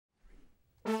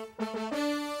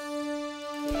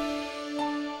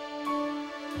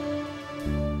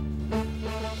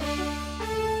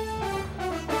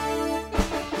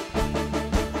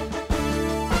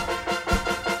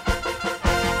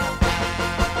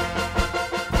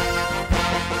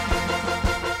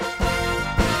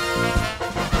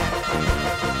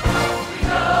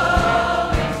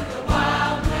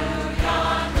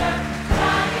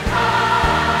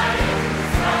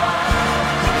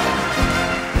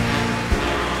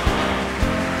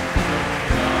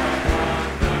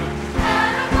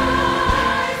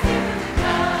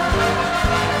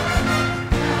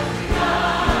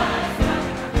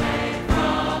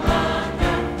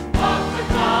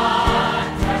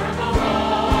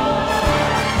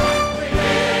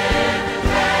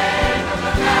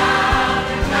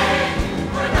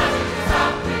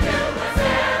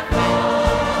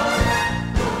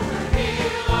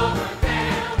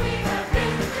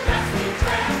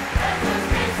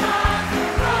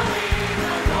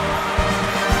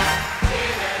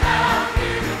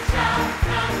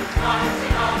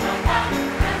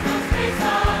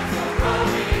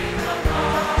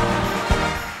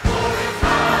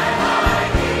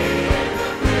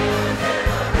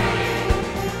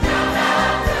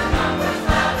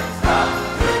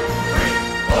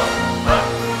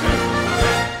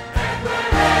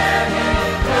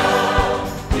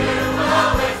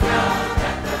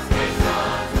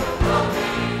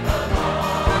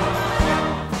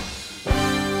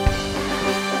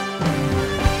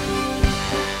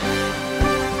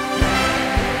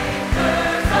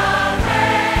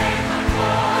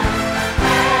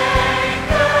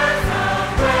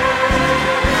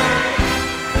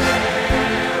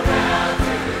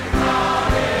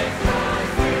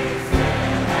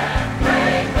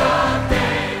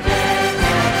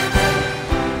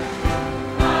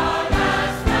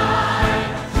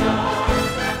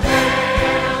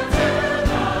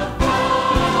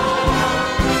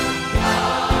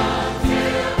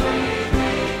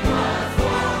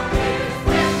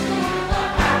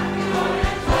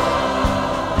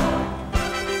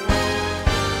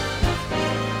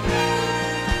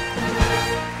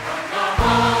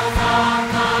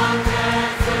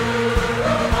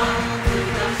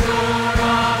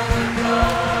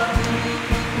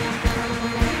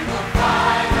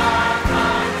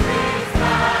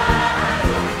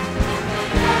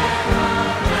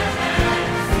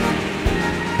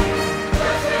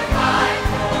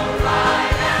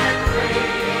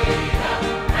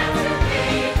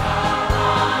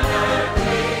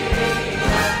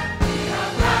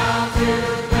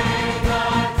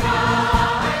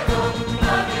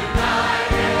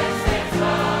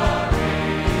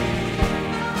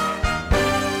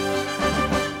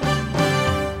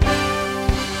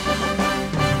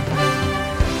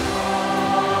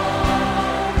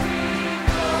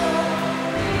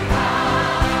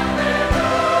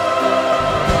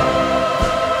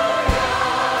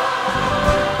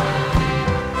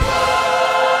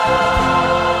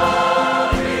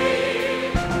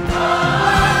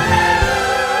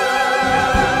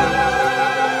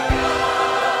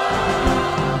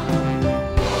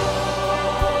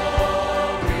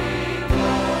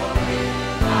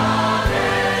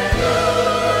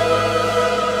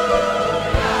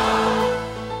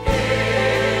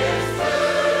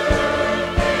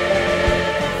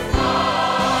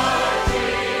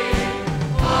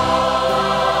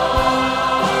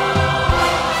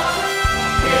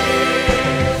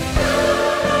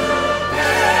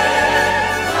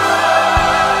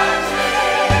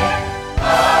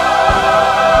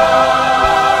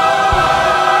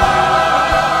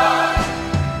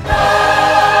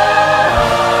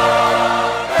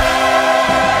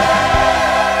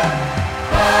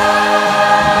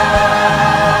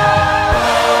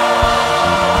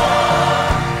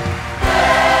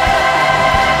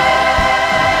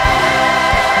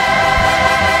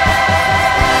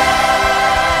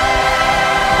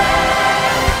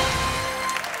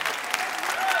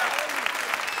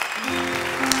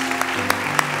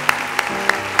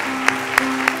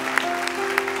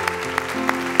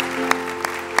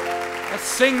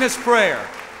sing this prayer.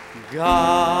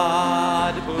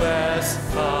 God bless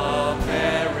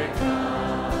America,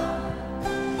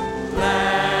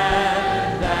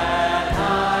 land that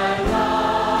I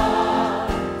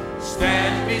love.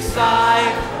 Stand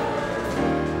beside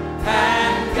her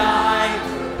and guide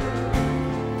her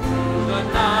through the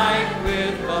night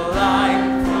with the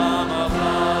light from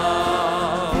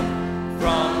above.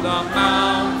 From the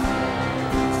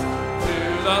mountains to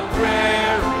the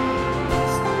prairies,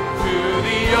 to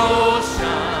the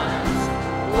oceans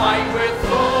white with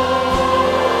gold.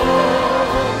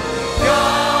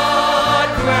 God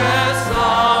bless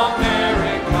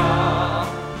America,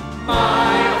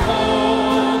 my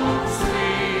home,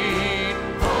 sweet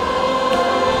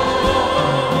home.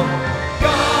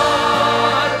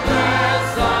 God bless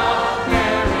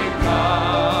America,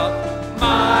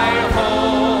 my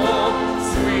home,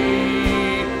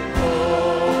 sweet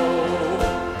home.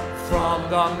 From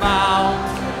the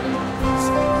mountains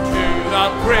to the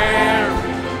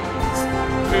prairies,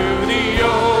 to the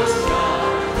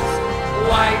oceans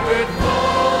white with foam.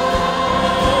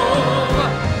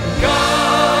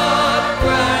 God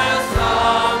bless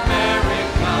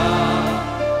America,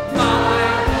 my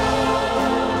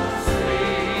home,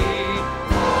 sweet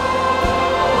home.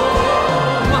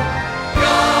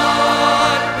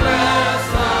 God bless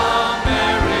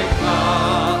America,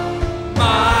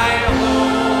 my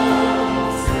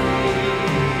home, sweet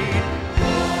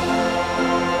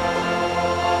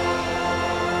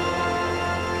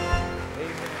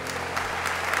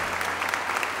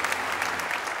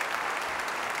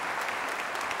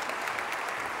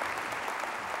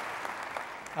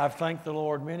I've thanked the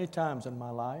Lord many times in my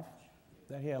life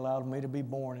that He allowed me to be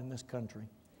born in this country.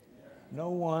 No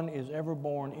one is ever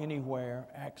born anywhere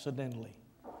accidentally.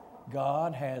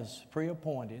 God has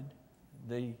pre-appointed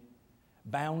the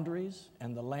boundaries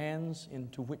and the lands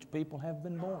into which people have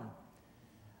been born.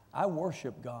 I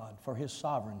worship God for His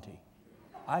sovereignty.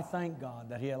 I thank God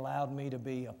that He allowed me to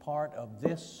be a part of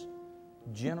this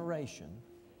generation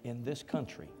in this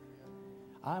country.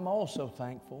 I'm also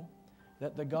thankful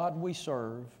that the God we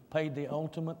serve paid the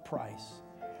ultimate price,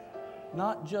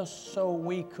 not just so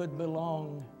we could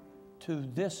belong to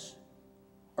this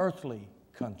earthly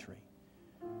country,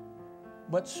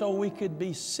 but so we could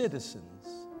be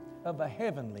citizens of a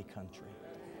heavenly country,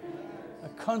 a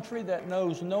country that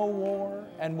knows no war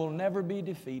and will never be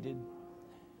defeated,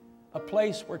 a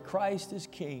place where Christ is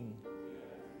King,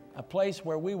 a place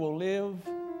where we will live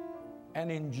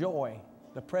and enjoy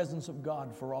the presence of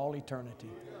God for all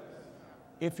eternity.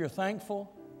 If you're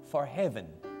thankful for heaven,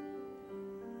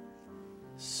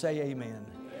 say amen.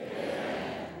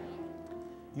 Amen.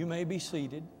 You may be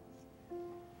seated.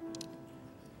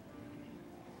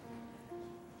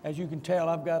 As you can tell,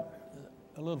 I've got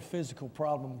a little physical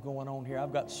problem going on here.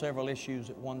 I've got several issues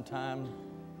at one time,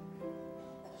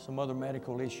 some other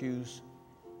medical issues,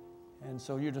 and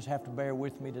so you just have to bear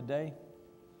with me today.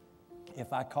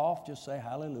 If I cough, just say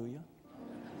hallelujah.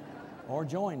 Or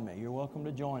join me. You're welcome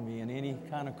to join me in any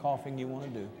kind of coughing you want to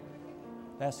do.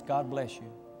 That's God bless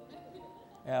you.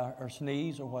 Or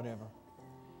sneeze or whatever.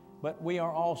 But we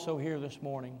are also here this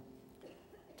morning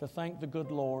to thank the good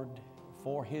Lord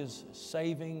for His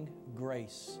saving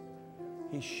grace.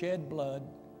 His shed blood,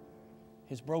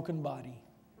 His broken body,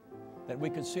 that we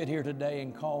could sit here today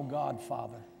and call God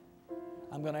Father.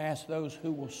 I'm going to ask those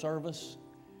who will serve us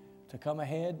to come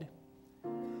ahead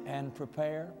and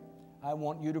prepare. I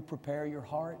want you to prepare your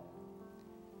heart.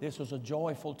 This is a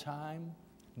joyful time.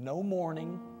 No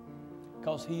mourning,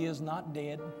 because He is not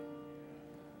dead.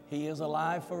 He is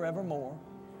alive forevermore.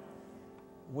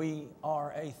 We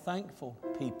are a thankful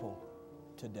people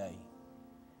today.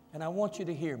 And I want you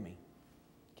to hear me.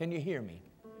 Can you hear me?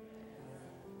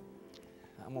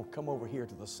 I'm going to come over here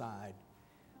to the side.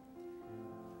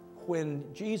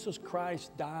 When Jesus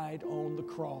Christ died on the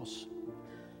cross,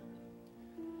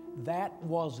 that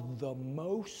was the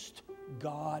most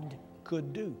God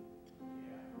could do.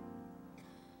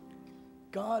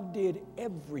 God did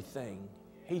everything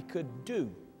He could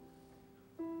do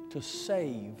to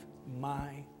save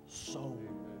my soul.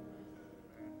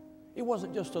 It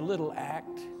wasn't just a little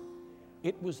act.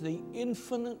 It was the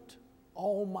infinite,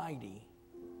 almighty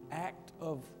act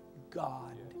of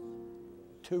God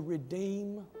to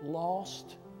redeem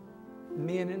lost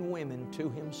men and women to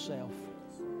Himself.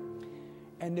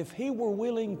 And if He were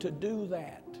willing to do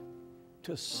that,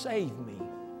 to save me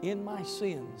in my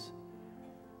sins,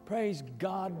 praise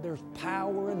God, there's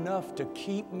power enough to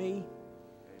keep me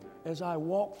as I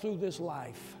walk through this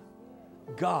life.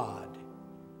 God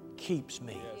keeps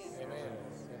me. Amen.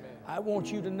 I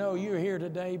want you to know you're here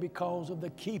today because of the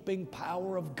keeping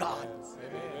power of God.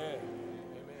 Amen.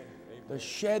 The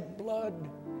shed blood,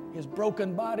 His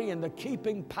broken body, and the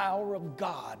keeping power of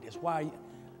God is why,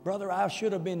 brother, I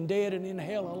should have been dead and in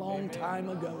hell a long time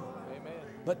ago.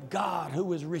 But God,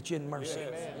 who is rich in mercy.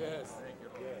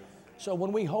 So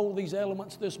when we hold these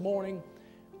elements this morning,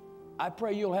 I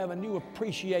pray you'll have a new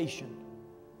appreciation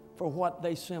for what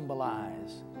they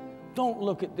symbolize. Don't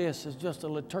look at this as just a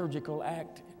liturgical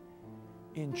act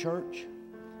in church.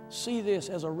 See this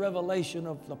as a revelation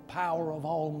of the power of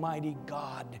Almighty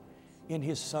God in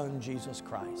His Son, Jesus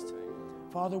Christ.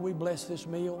 Father, we bless this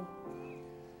meal.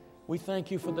 We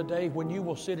thank You for the day when You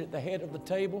will sit at the head of the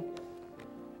table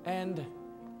and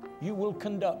You will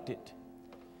conduct it.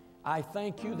 I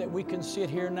thank You that we can sit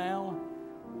here now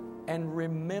and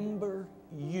remember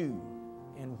You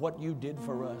and what You did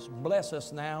for us. Bless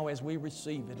us now as we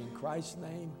receive it. In Christ's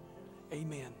name,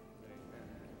 amen.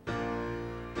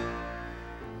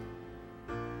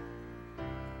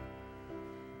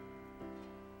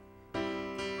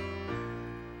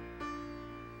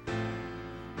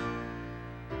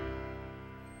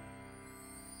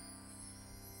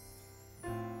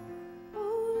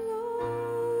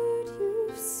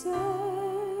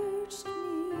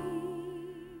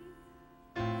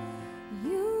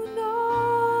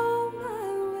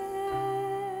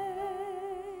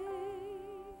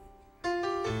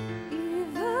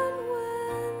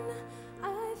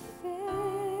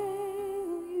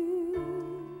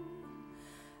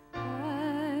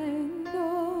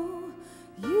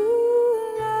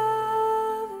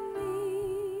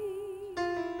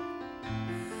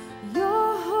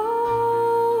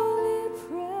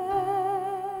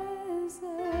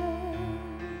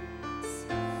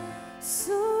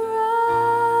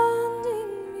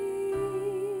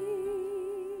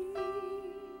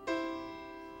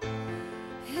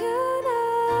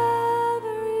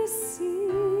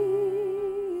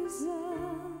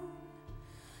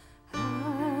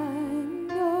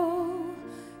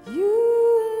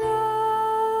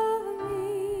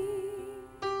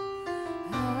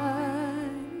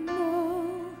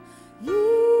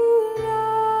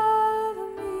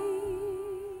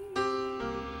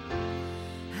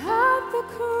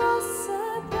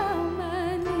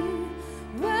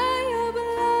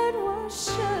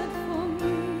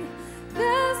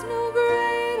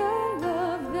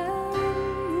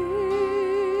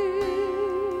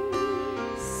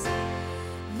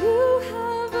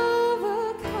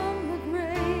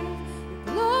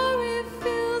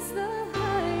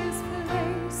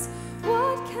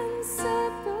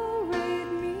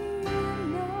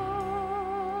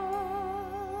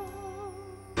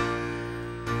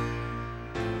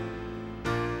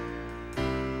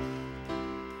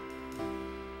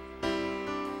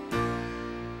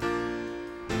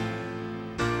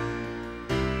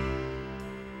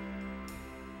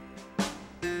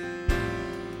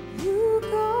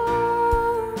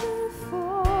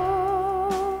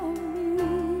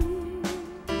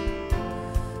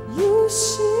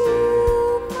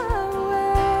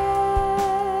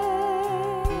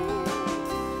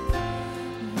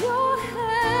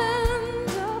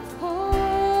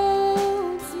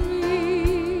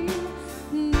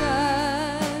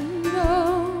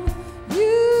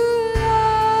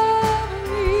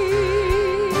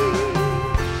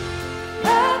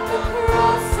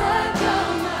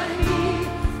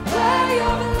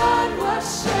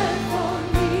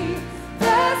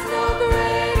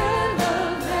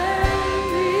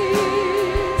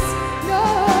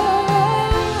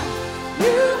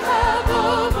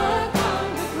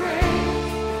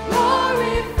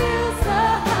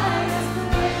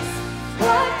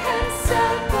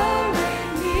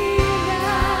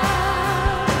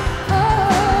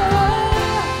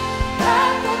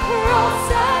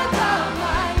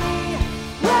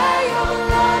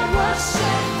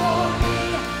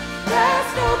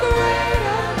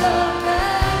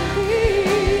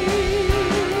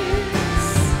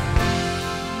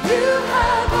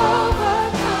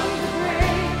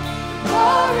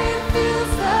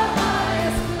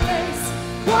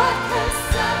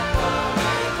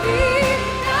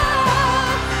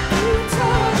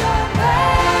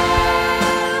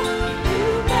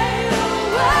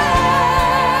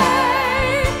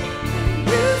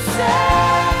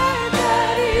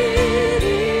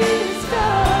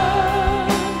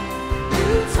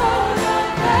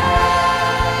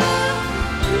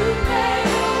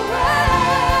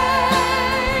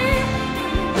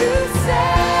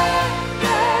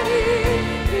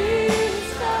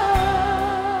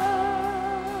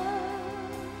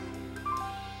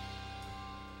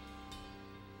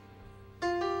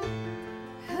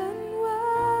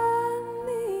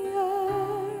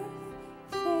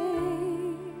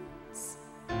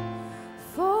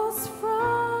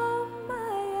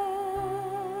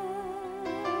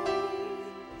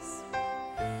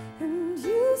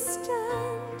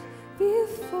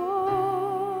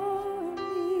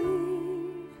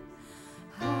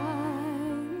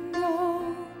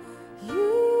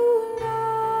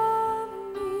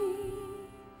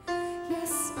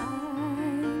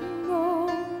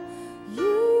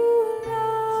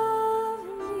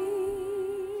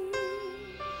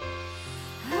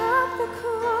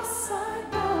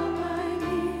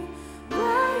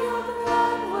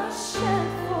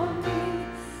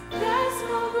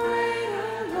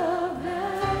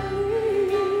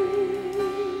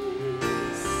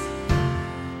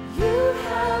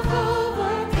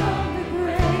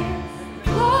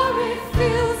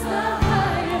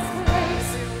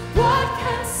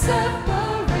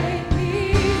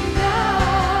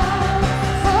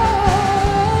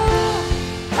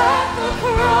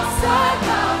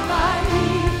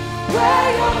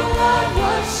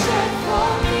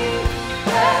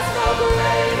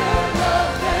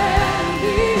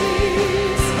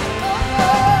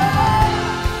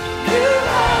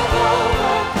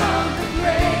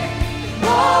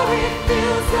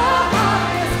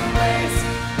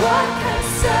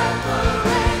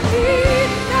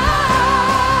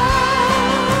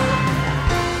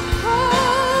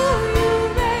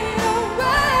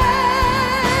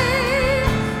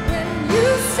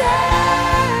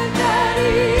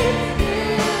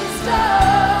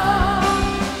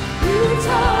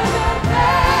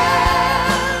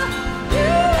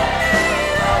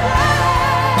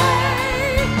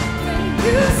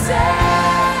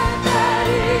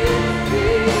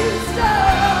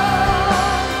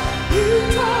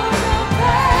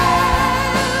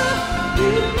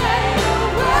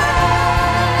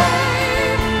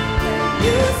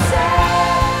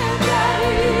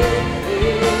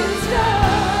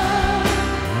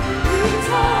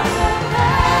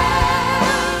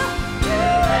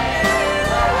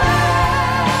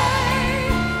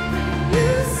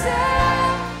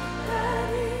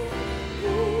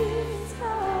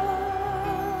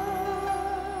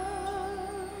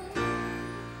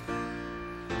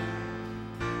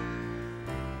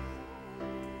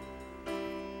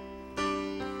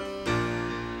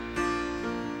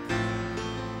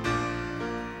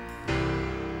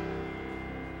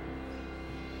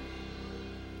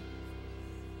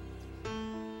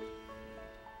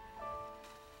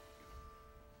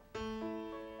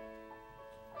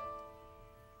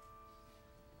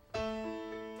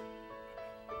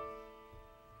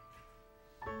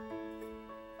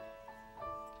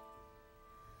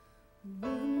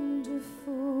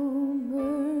 Wonderful,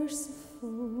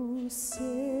 merciful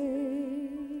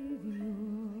Savior,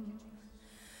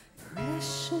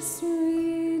 precious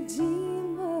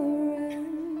Redeemer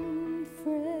and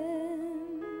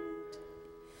friend,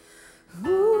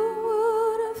 who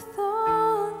would have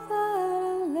thought that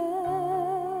a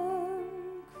lamb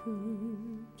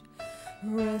could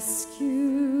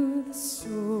rescue the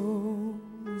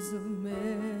souls of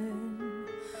men?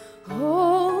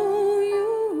 Oh, you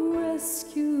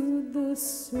rescued the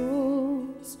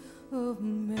souls of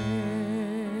men.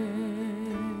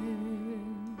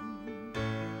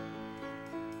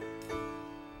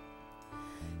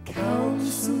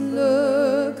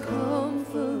 Counselor,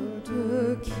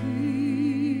 Comforter,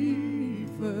 Keeper,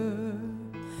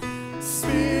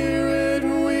 Spirit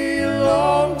we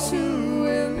long to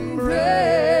embrace.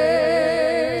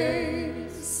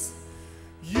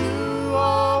 You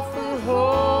offer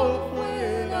hope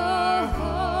when our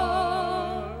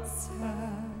hearts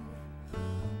have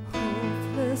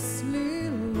hopelessly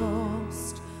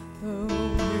lost the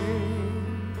way.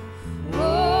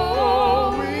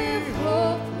 Oh, we've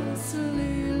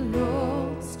hopelessly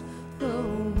lost the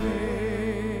way.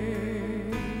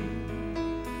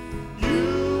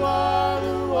 You are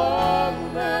the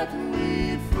one that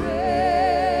we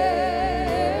praise.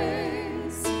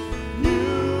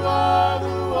 You are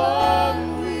the one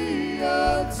we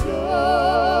adore.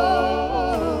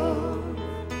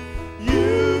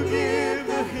 You give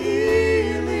the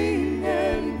healing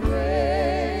and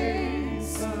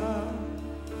grace. Our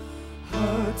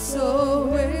hearts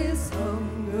always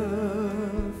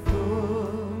hunger for.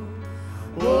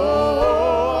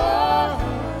 Oh, our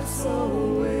hearts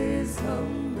always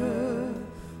hunger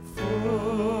for.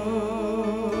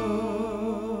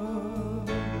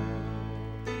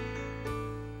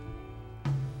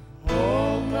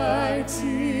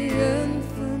 Almighty,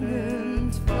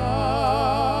 infinite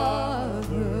Father,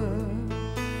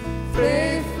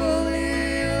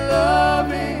 faithfully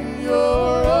loving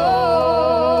your own.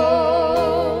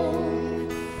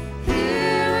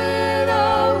 Here in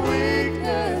our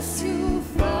weakness you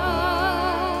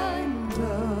find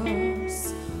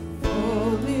us,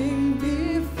 falling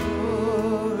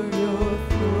before your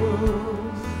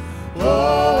throne.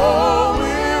 Oh,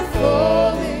 we're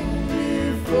falling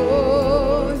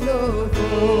before your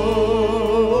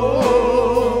throne.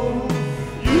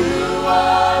 You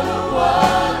are the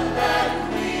one that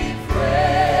we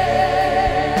praise.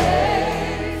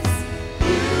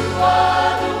 You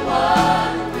are the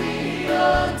one we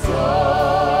adore.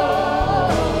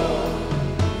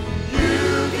 You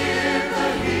give the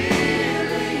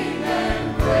healing and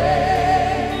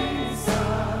grace.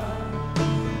 Our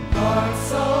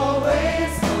hearts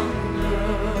always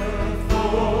hunger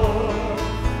for.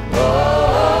 Oh,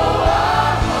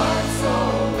 our hearts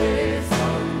always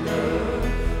hunger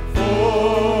for.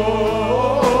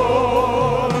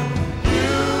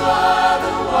 You are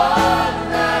the one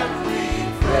that we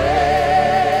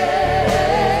praise.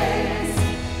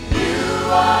 You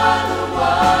are the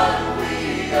one we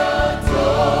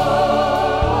adore.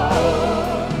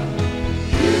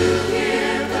 You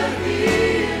give the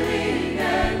healing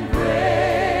and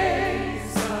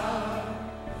grace. Our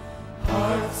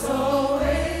hearts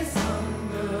always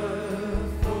hunger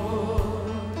for.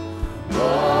 Oh,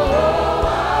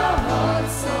 our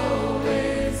hearts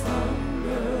always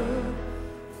hunger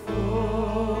for.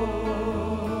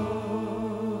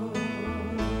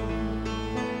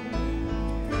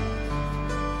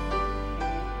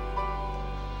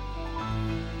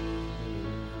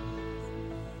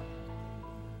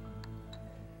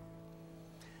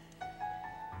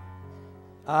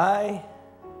 I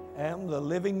am the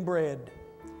living bread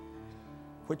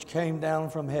which came down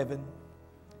from heaven.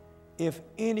 If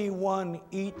anyone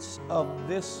eats of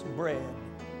this bread,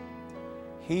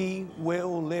 he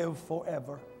will live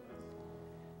forever.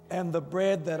 And the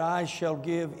bread that I shall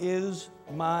give is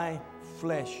my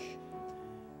flesh,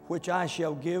 which I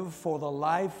shall give for the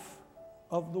life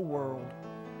of the world.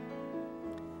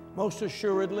 Most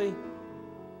assuredly,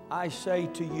 I say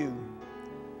to you,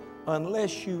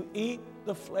 unless you eat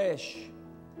the flesh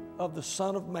of the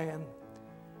Son of Man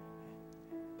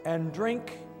and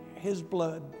drink His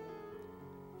blood,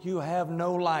 you have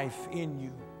no life in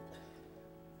you.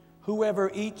 Whoever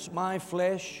eats my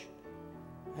flesh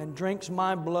and drinks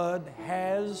my blood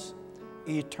has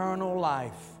eternal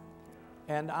life,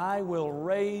 and I will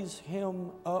raise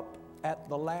him up at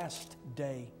the last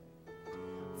day.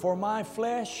 For my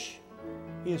flesh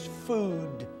is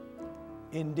food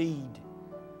indeed,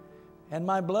 and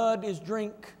my blood is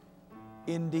drink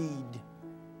indeed.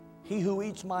 He who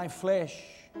eats my flesh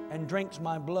and drinks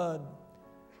my blood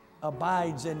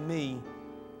abides in me,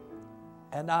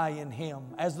 and I in him.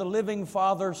 As the living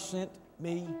Father sent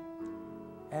me,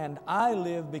 and I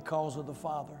live because of the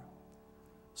Father,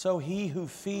 so he who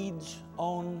feeds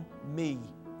on me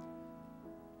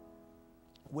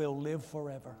will live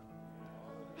forever.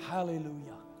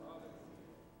 Hallelujah.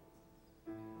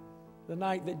 The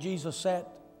night that Jesus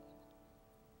sat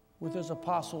with His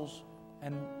apostles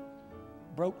and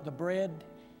broke the bread,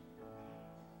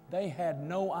 they had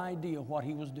no idea what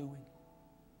He was doing.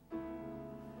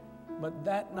 But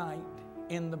that night,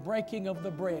 in the breaking of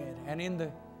the bread and in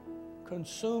the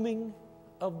consuming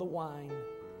of the wine,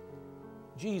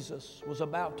 Jesus was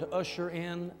about to usher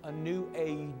in a new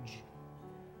age.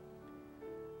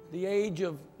 The age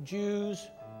of Jews,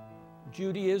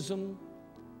 Judaism,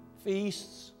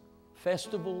 feasts,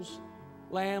 festivals,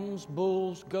 lambs,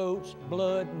 bulls, goats,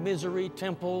 blood, misery,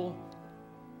 temple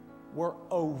were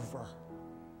over.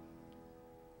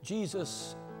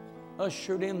 Jesus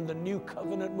ushered in the new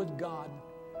covenant with God,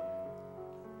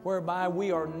 whereby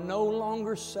we are no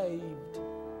longer saved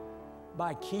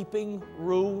by keeping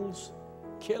rules,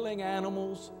 killing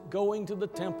animals, going to the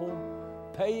temple,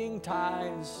 paying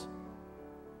tithes.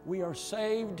 We are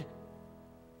saved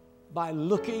by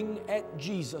looking at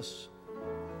Jesus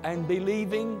and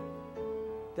believing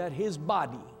that His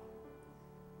body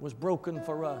was broken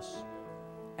for us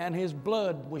and His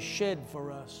blood was shed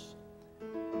for us.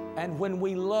 And when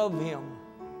we love Him,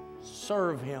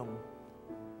 serve Him,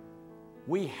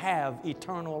 we have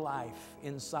eternal life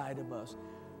inside of us.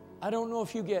 I don't know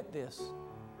if you get this.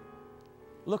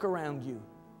 Look around you.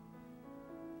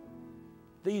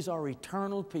 These are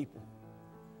eternal people.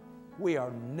 We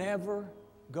are never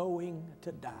going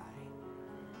to die.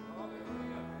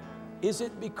 Is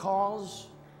it because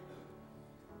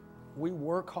we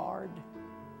work hard?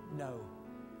 No.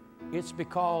 It's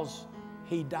because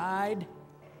He died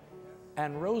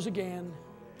and rose again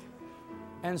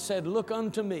and said, "Look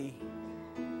unto me."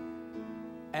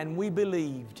 And we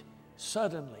believed.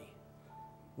 Suddenly,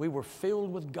 we were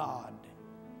filled with God,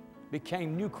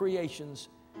 became new creations,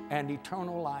 and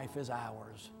eternal life is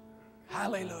ours.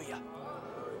 Hallelujah.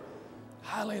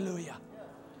 Hallelujah.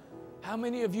 How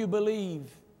many of you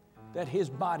believe that His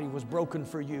body was broken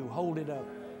for you? Hold it up.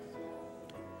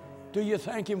 Do you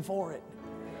thank Him for it?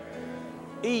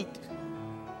 Eat.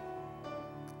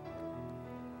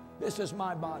 This is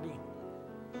my body.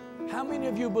 How many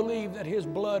of you believe that His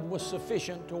blood was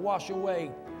sufficient to wash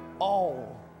away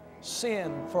all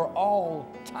sin for all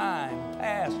time,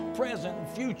 past, present, and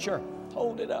future?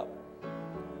 Hold it up.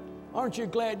 Aren't you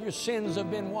glad your sins have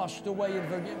been washed away and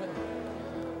forgiven?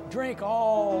 Drink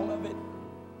all of it.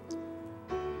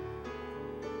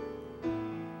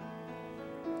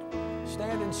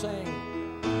 Stand and sing.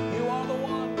 You are the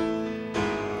one.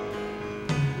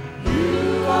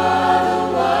 You are the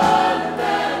one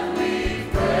that we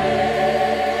praise.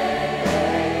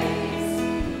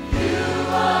 You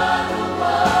are the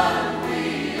one we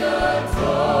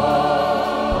adore.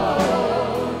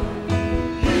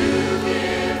 You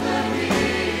give the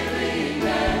healing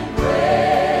and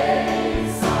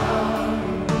grace.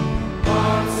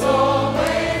 Hearts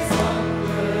always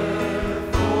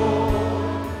hunger for.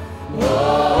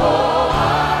 Oh,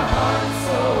 our hearts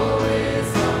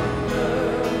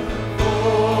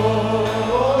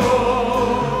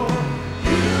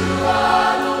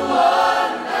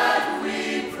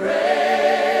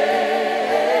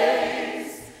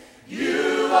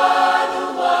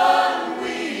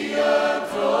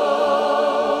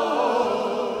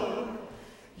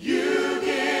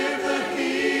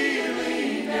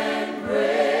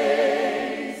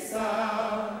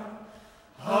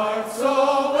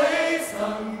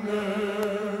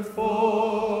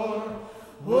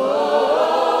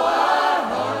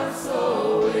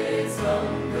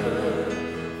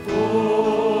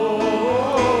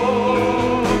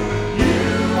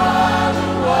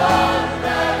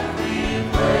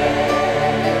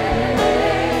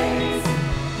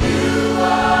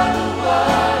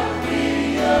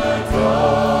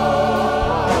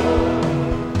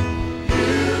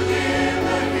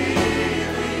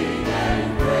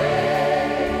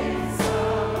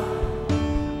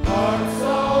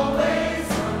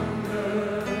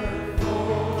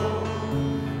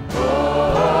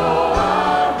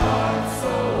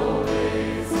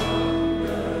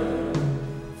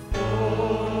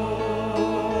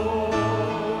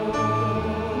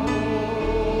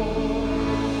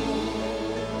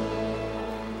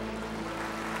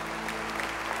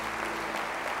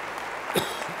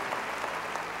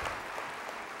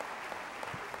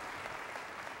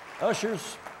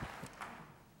Ushers,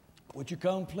 would you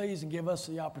come please and give us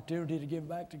the opportunity to give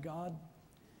back to God?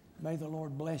 May the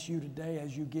Lord bless you today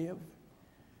as you give.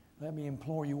 Let me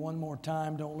implore you one more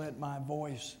time, don't let my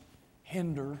voice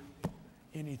hinder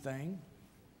anything.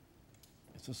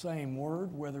 It's the same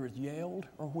word, whether it's yelled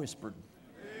or whispered.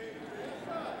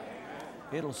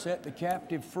 It'll set the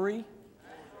captive free.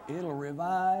 It'll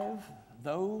revive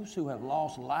those who have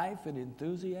lost life and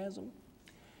enthusiasm.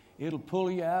 It'll pull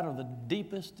you out of the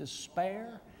deepest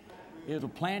despair. It'll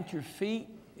plant your feet.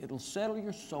 It'll settle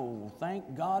your soul.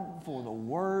 Thank God for the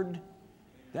word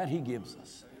that He gives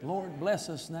us. Lord, bless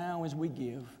us now as we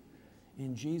give.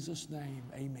 In Jesus' name,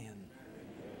 amen.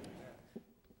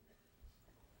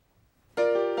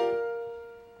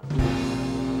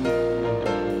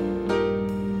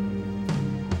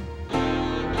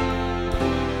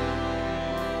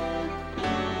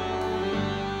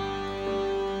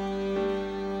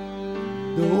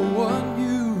 No one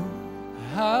knew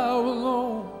how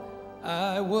alone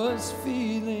I was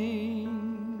feeling,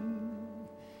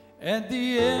 and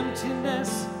the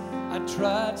emptiness I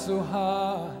tried so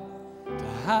hard to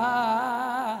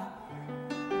hide.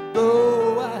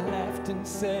 Though I laughed and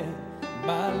said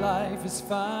my life is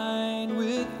fine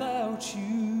without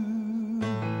you,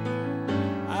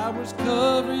 I was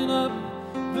covering up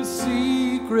the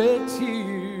secret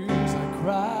tears I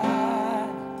cried.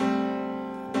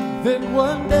 Then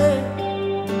one day,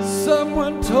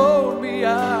 someone told me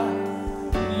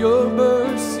I'm your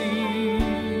mercy,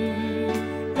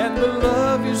 and the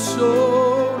love you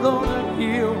showed on a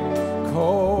hill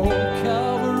called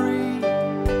Calvary.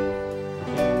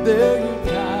 There you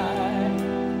died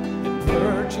and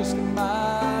purchased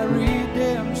my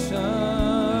redemption,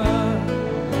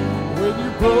 when you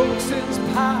broke sin's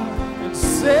power and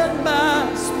set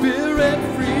my spirit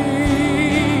free.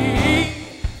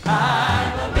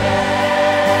 I'm amazed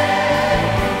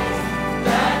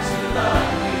that you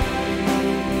love me.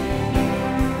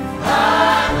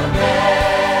 I'm amazed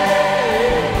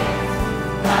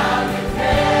how you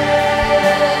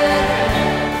care.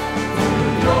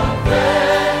 Through your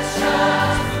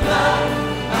precious blood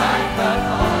I got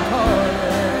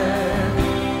pardon,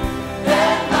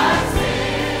 and my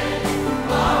sins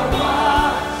are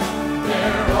washed.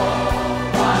 They're all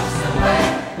washed away.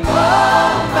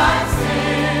 All my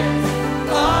sins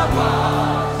are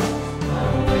washed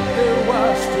away. They're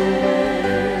washed away.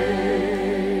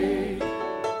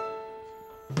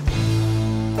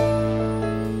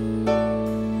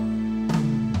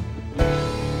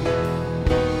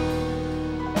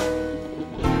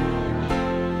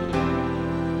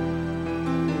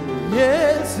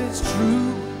 Yes, it's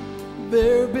true,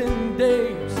 there have been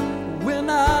days when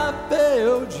I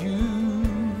failed you.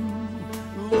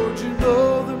 Lord, you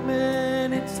know the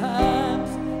many times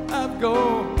I've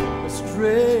gone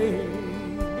astray,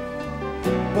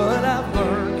 but I've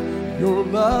learned your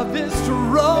love is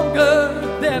stronger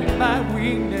than my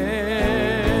weakness,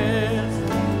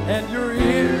 and your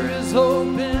ear is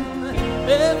open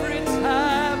every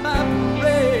time I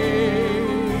pray.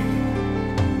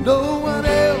 No one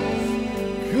else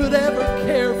could ever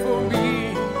care for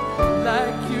me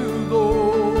like you,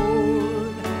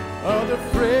 Lord. Other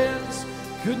friends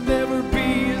could never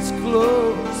be as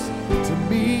close to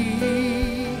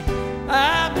me.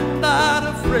 I'm not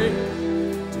afraid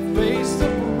to face the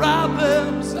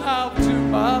problems of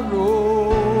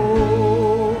tomorrow,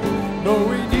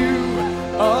 knowing you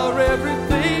are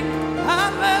everything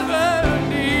I'll ever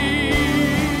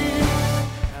need.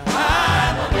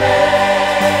 I'm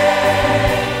amazed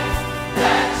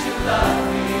that you love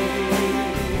me.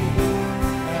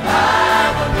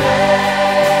 I'm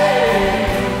amazed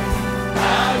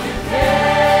how you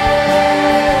care.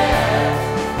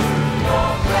 Through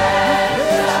your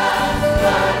precious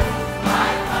blood I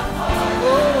found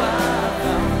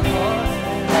pardon,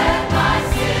 and my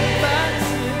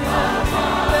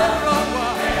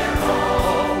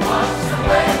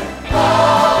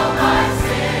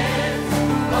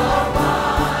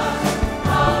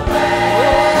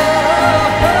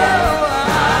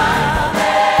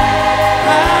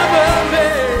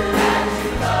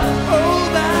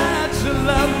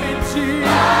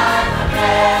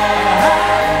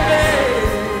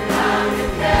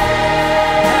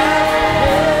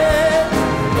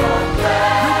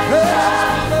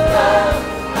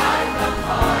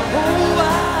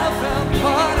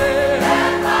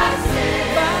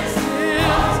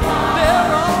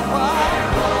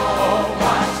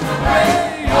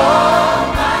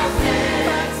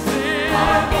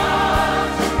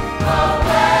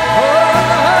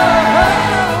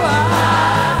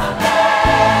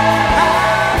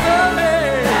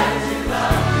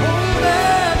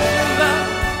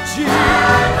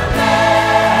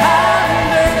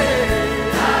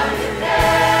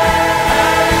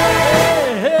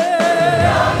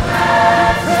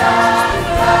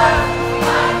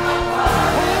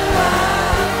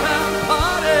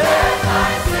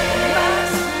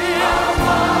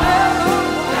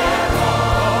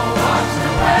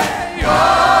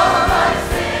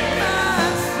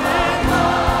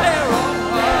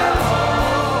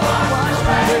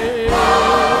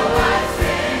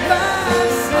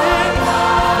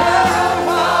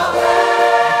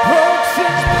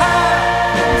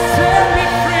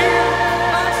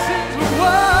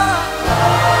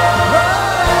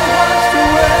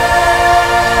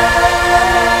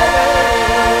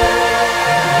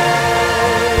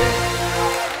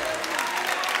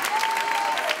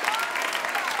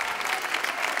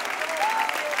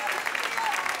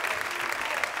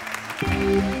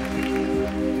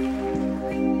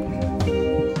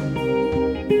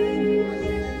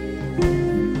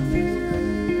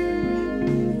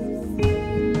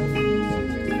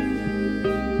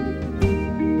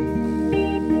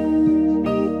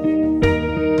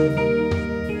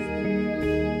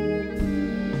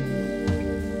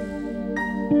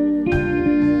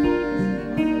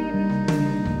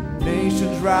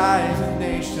rise and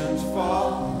nations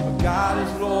fall, but God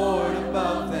is Lord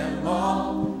above them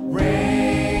all.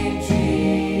 Reign,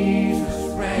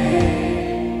 Jesus,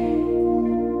 reign.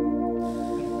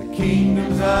 The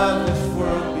kingdoms of this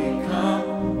world become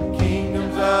the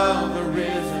kingdoms of the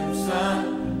risen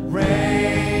Son.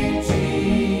 Reign,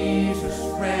 Jesus,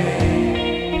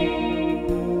 reign.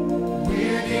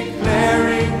 We're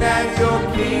declaring that your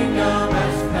kingdom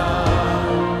has come.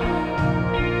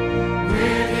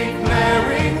 We're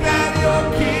declaring that your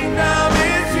kingdom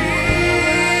is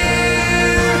here.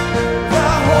 The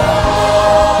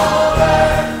whole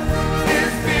earth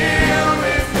is filled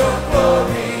with your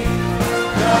glory.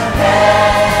 The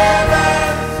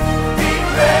heavens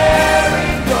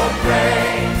declaring your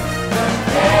praise. The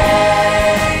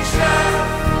nations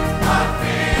are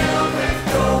filled with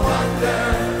your wonder.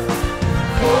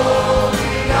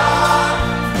 Holy are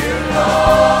you,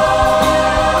 Lord.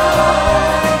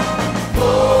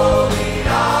 Holy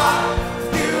are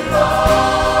you,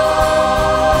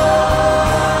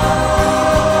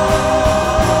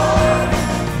 Lord.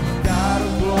 God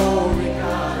of glory,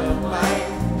 God of might,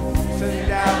 send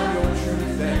down your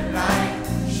truth at night.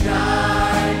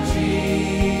 Shine,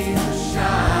 Jesus,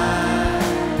 shine.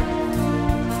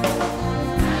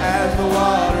 As the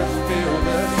waters fill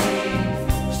the sea,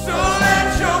 so let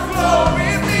your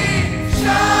glory be.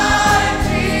 Shine,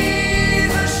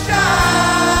 Jesus,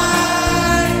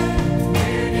 shine.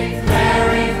 We're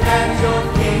declaring that your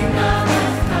kingdom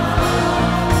has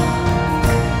come.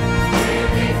 We're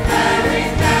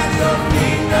declaring that your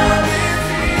kingdom is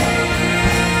here.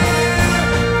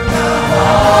 The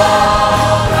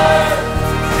whole earth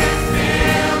is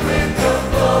filled with your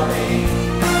glory.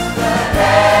 The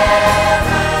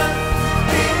heavens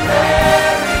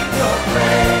declaring your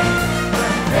praise. The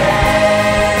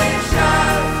nations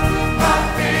are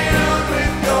filled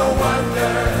with your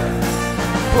wonder.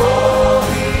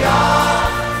 Holy are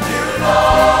you,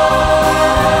 Lord.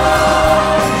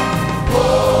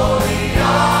 Holy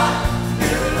are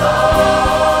you,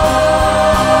 Lord.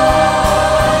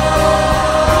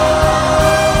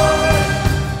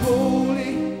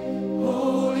 Holy,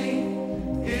 holy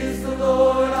is the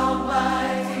Lord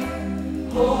Almighty.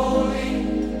 Holy,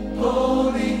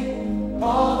 holy,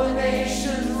 all the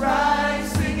nations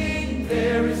rise singing.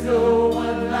 There is no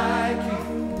one like you.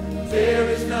 There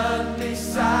is none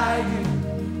beside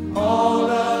you. All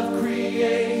of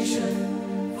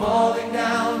creation falling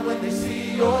down when they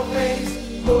see your